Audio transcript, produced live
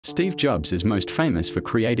Steve Jobs is most famous for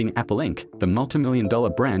creating Apple Inc., the multi-million-dollar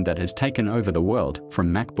brand that has taken over the world,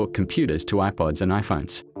 from MacBook computers to iPods and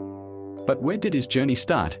iPhones. But where did his journey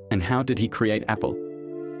start, and how did he create Apple?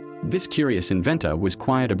 This curious inventor was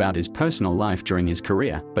quiet about his personal life during his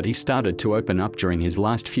career, but he started to open up during his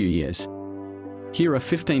last few years. Here are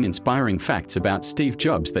 15 inspiring facts about Steve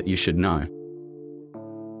Jobs that you should know.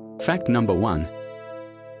 Fact number 1.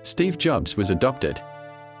 Steve Jobs was adopted.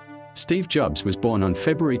 Steve Jobs was born on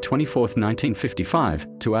February 24, 1955,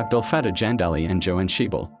 to Abdel Fattah Jandali and Joanne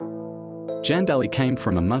Schiebel. Jandali came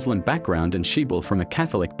from a Muslim background and Schiebel from a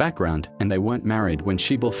Catholic background, and they weren't married when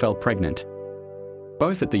Schiebel fell pregnant.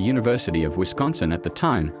 Both at the University of Wisconsin at the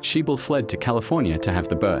time, Schiebel fled to California to have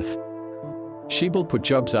the birth. Schiebel put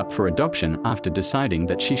Jobs up for adoption after deciding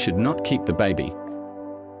that she should not keep the baby.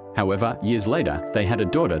 However, years later, they had a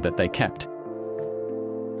daughter that they kept.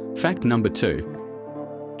 Fact number 2.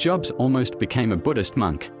 Jobs almost became a Buddhist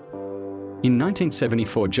monk. In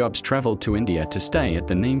 1974, Jobs traveled to India to stay at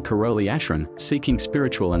the Neem Karoli ashram, seeking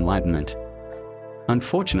spiritual enlightenment.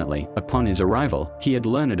 Unfortunately, upon his arrival, he had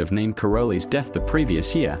learned of Neem Karoli's death the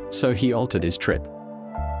previous year, so he altered his trip.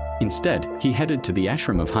 Instead, he headed to the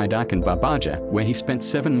ashram of Haidarkhan Babaji, where he spent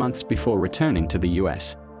 7 months before returning to the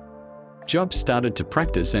US. Jobs started to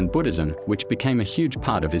practice Zen Buddhism, which became a huge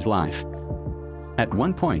part of his life. At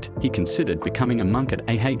one point, he considered becoming a monk at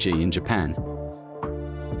Eiji in Japan.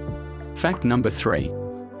 Fact number 3.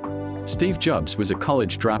 Steve Jobs was a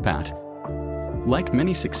college dropout. Like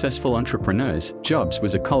many successful entrepreneurs, Jobs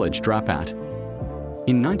was a college dropout.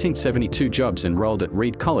 In 1972, Jobs enrolled at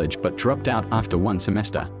Reed College but dropped out after 1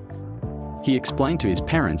 semester. He explained to his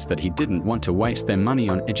parents that he didn't want to waste their money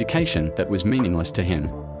on education that was meaningless to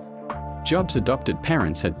him. Jobs' adopted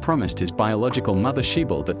parents had promised his biological mother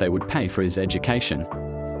Schiebel that they would pay for his education.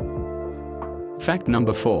 Fact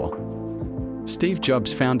number 4. Steve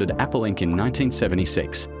Jobs founded Apple Inc. in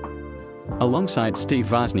 1976. Alongside Steve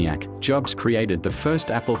Wozniak, Jobs created the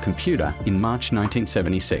first Apple computer in March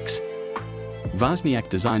 1976. Wozniak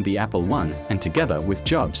designed the Apple I, and together with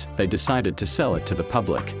Jobs, they decided to sell it to the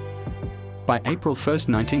public. By April 1,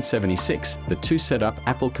 1976, the two set up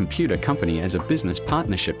Apple Computer Company as a business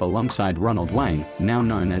partnership alongside Ronald Wayne, now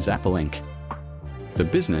known as Apple Inc. The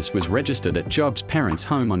business was registered at Jobs' parents'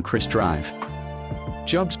 home on Chris Drive.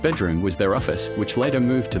 Jobs' bedroom was their office, which later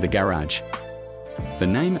moved to the garage. The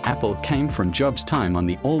name Apple came from Jobs' time on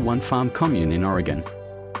the All One Farm commune in Oregon.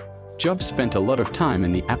 Jobs spent a lot of time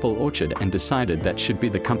in the apple orchard and decided that should be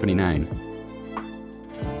the company name.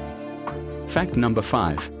 Fact number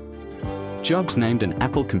 5. Jobs named an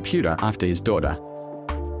Apple computer after his daughter.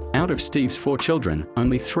 Out of Steve's 4 children,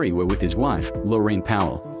 only 3 were with his wife, Laureen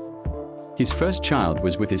Powell. His first child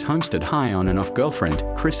was with his Homestead High on and off girlfriend,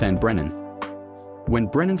 Chris Ann Brennan. When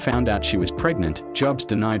Brennan found out she was pregnant, Jobs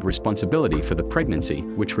denied responsibility for the pregnancy,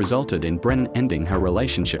 which resulted in Brennan ending her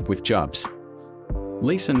relationship with Jobs.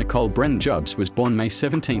 Lisa Nicole Brennan Jobs was born May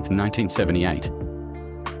 17, 1978.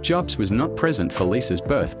 Jobs was not present for Lisa's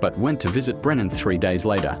birth but went to visit Brennan 3 days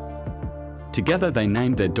later. Together they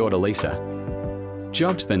named their daughter Lisa.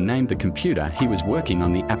 Jobs then named the computer he was working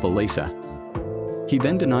on the Apple Lisa. He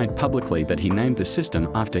then denied publicly that he named the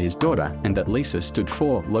system after his daughter and that Lisa stood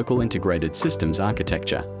for Local Integrated Systems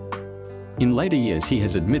Architecture. In later years he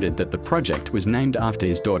has admitted that the project was named after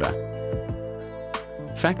his daughter.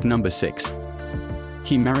 Fact number 6.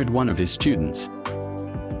 He married one of his students.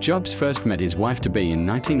 Jobs first met his wife-to-be in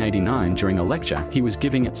 1989 during a lecture he was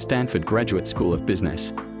giving at Stanford Graduate School of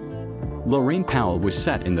Business. Laureen Powell was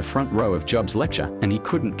sat in the front row of Jobs' lecture and he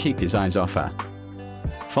couldn't keep his eyes off her.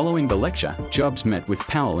 Following the lecture, Jobs met with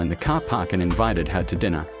Powell in the car park and invited her to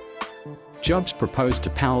dinner. Jobs proposed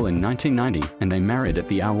to Powell in 1990 and they married at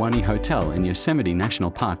the Ahwahnee Hotel in Yosemite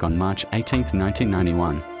National Park on March 18,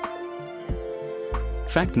 1991.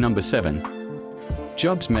 Fact number 7.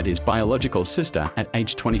 Jobs met his biological sister at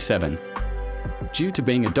age 27. Due to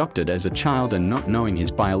being adopted as a child and not knowing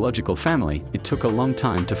his biological family, it took a long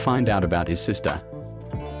time to find out about his sister.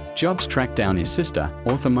 Jobs tracked down his sister,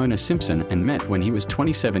 author Mona Simpson, and met when he was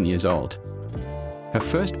 27 years old. Her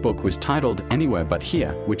first book was titled Anywhere But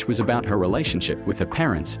Here, which was about her relationship with her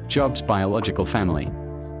parents, Jobs' biological family.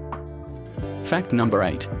 Fact number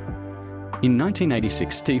 8. In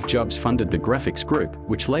 1986, Steve Jobs funded the Graphics Group,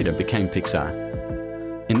 which later became Pixar.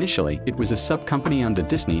 Initially, it was a sub-company under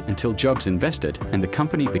Disney until Jobs invested and the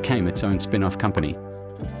company became its own spin-off company.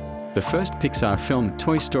 The first Pixar film,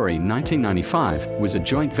 Toy Story 1995, was a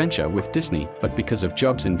joint venture with Disney, but because of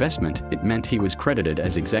Jobs' investment, it meant he was credited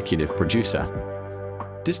as executive producer.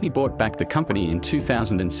 Disney bought back the company in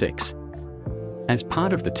 2006. As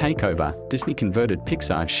part of the takeover, Disney converted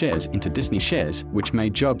Pixar shares into Disney shares, which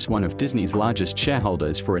made Jobs one of Disney's largest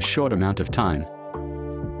shareholders for a short amount of time.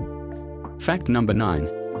 Fact number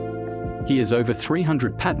 9. He has over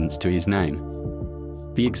 300 patents to his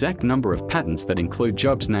name. The exact number of patents that include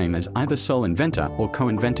Jobs' name as either sole inventor or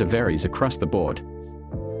co-inventor varies across the board.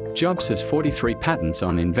 Jobs has 43 patents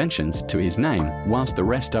on inventions to his name, whilst the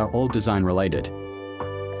rest are all design-related.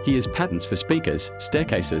 He has patents for speakers,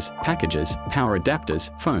 staircases, packages, power adapters,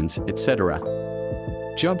 phones, etc.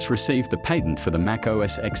 Jobs received the patent for the Mac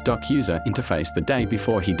OS X dock user interface the day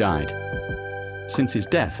before he died. Since his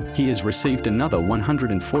death, he has received another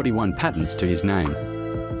 141 patents to his name.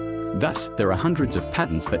 Thus, there are hundreds of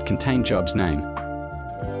patents that contain Jobs' name.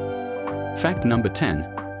 Fact number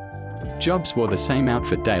 10. Jobs wore the same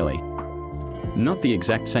outfit daily. Not the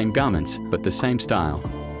exact same garments, but the same style.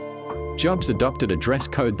 Jobs adopted a dress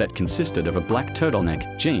code that consisted of a black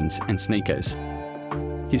turtleneck, jeans, and sneakers.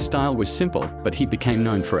 His style was simple, but he became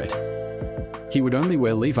known for it. He would only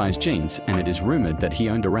wear Levi's jeans, and it is rumored that he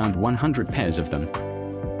owned around 100 pairs of them.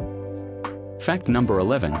 Fact number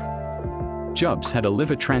 11. Jobs had a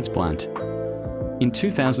liver transplant. In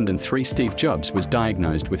 2003, Steve Jobs was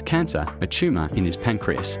diagnosed with cancer, a tumor in his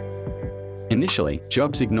pancreas. Initially,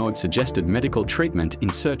 Jobs ignored suggested medical treatment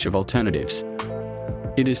in search of alternatives.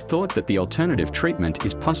 It is thought that the alternative treatment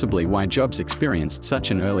is possibly why Jobs experienced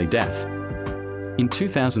such an early death. In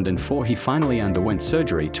 2004, he finally underwent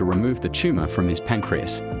surgery to remove the tumor from his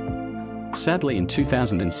pancreas. Sadly, in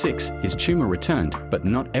 2006, his tumor returned, but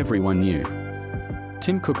not everyone knew.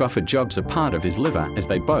 Tim Cook offered Jobs a part of his liver as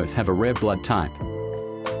they both have a rare blood type.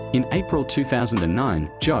 In April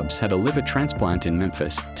 2009, Jobs had a liver transplant in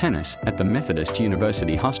Memphis, Tennessee, at the Methodist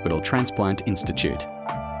University Hospital Transplant Institute.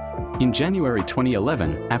 In January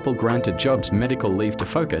 2011, Apple granted Jobs medical leave to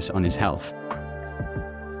focus on his health.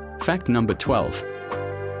 Fact number 12.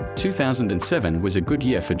 2007 was a good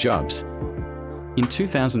year for Jobs. In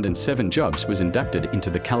 2007, Jobs was inducted into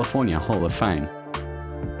the California Hall of Fame.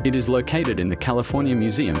 It is located in the California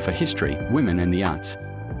Museum for History, Women and the Arts.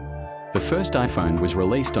 The first iPhone was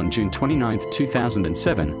released on June 29,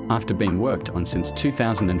 2007, after being worked on since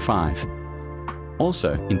 2005.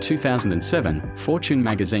 Also, in 2007, Fortune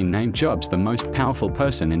magazine named Jobs the most powerful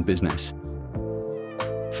person in business.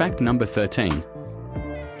 Fact number 13.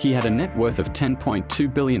 He had a net worth of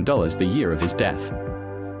 $10.2 billion the year of his death.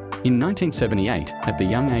 In 1978, at the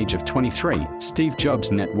young age of 23, Steve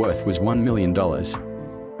Jobs' net worth was $1 million.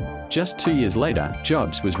 Just 2 years later,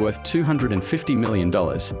 Jobs was worth $250 million.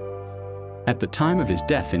 At the time of his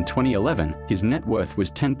death in 2011, his net worth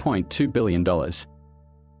was $10.2 billion.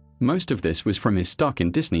 Most of this was from his stock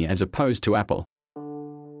in Disney as opposed to Apple.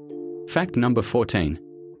 Fact number 14.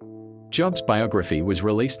 Jobs' biography was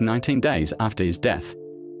released 19 days after his death.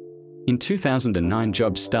 In 2009,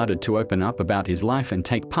 Jobs started to open up about his life and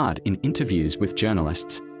take part in interviews with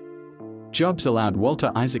journalists. Jobs allowed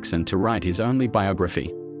Walter Isaacson to write his only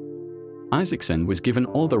biography. Isaacson was given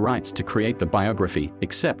all the rights to create the biography,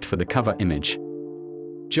 except for the cover image.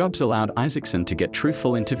 Jobs allowed Isaacson to get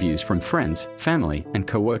truthful interviews from friends, family, and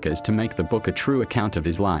co-workers to make the book a true account of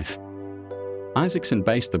his life. Isaacson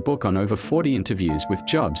based the book on over 40 interviews with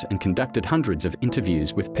Jobs and conducted hundreds of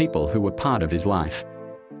interviews with people who were part of his life.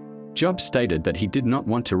 Jobs stated that he did not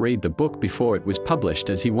want to read the book before it was published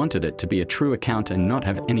as he wanted it to be a true account and not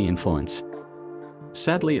have any influence.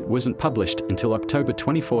 Sadly, it wasn't published until October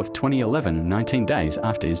 24, 2011, 19 days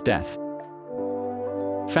after his death.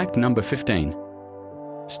 Fact number 15.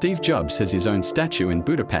 Steve Jobs has his own statue in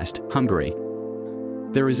Budapest, Hungary.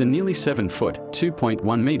 There is a nearly 7-foot,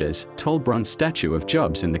 2.1 meters, tall bronze statue of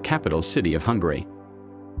Jobs in the capital city of Hungary.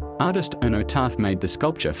 Artist Erno Tarth made the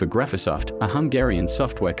sculpture for Graphisoft, a Hungarian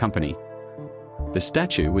software company. The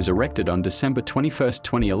statue was erected on December 21,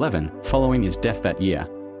 2011, following his death that year.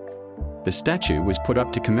 The statue was put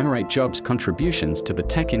up to commemorate Jobs' contributions to the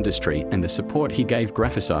tech industry and the support he gave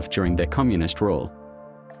Graphisoft during their communist rule.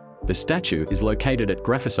 The statue is located at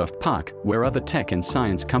Graphisoft Park, where other tech and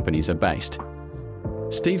science companies are based.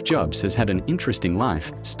 Steve Jobs has had an interesting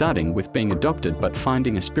life, starting with being adopted but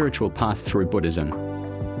finding a spiritual path through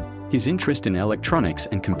Buddhism. His interest in electronics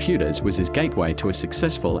and computers was his gateway to a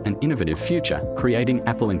successful and innovative future, creating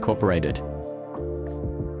Apple Incorporated.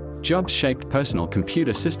 Jobs shaped personal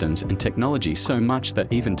computer systems and technology so much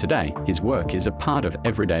that even today, his work is a part of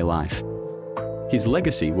everyday life. His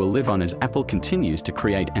legacy will live on as Apple continues to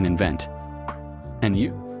create and invent. And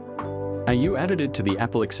you? Are you added to the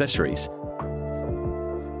Apple accessories?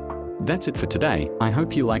 That's it for today. I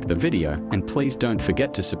hope you liked the video, and please don't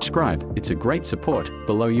forget to subscribe. It's a great support.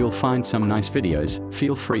 Below you'll find some nice videos.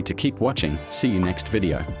 Feel free to keep watching. See you next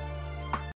video.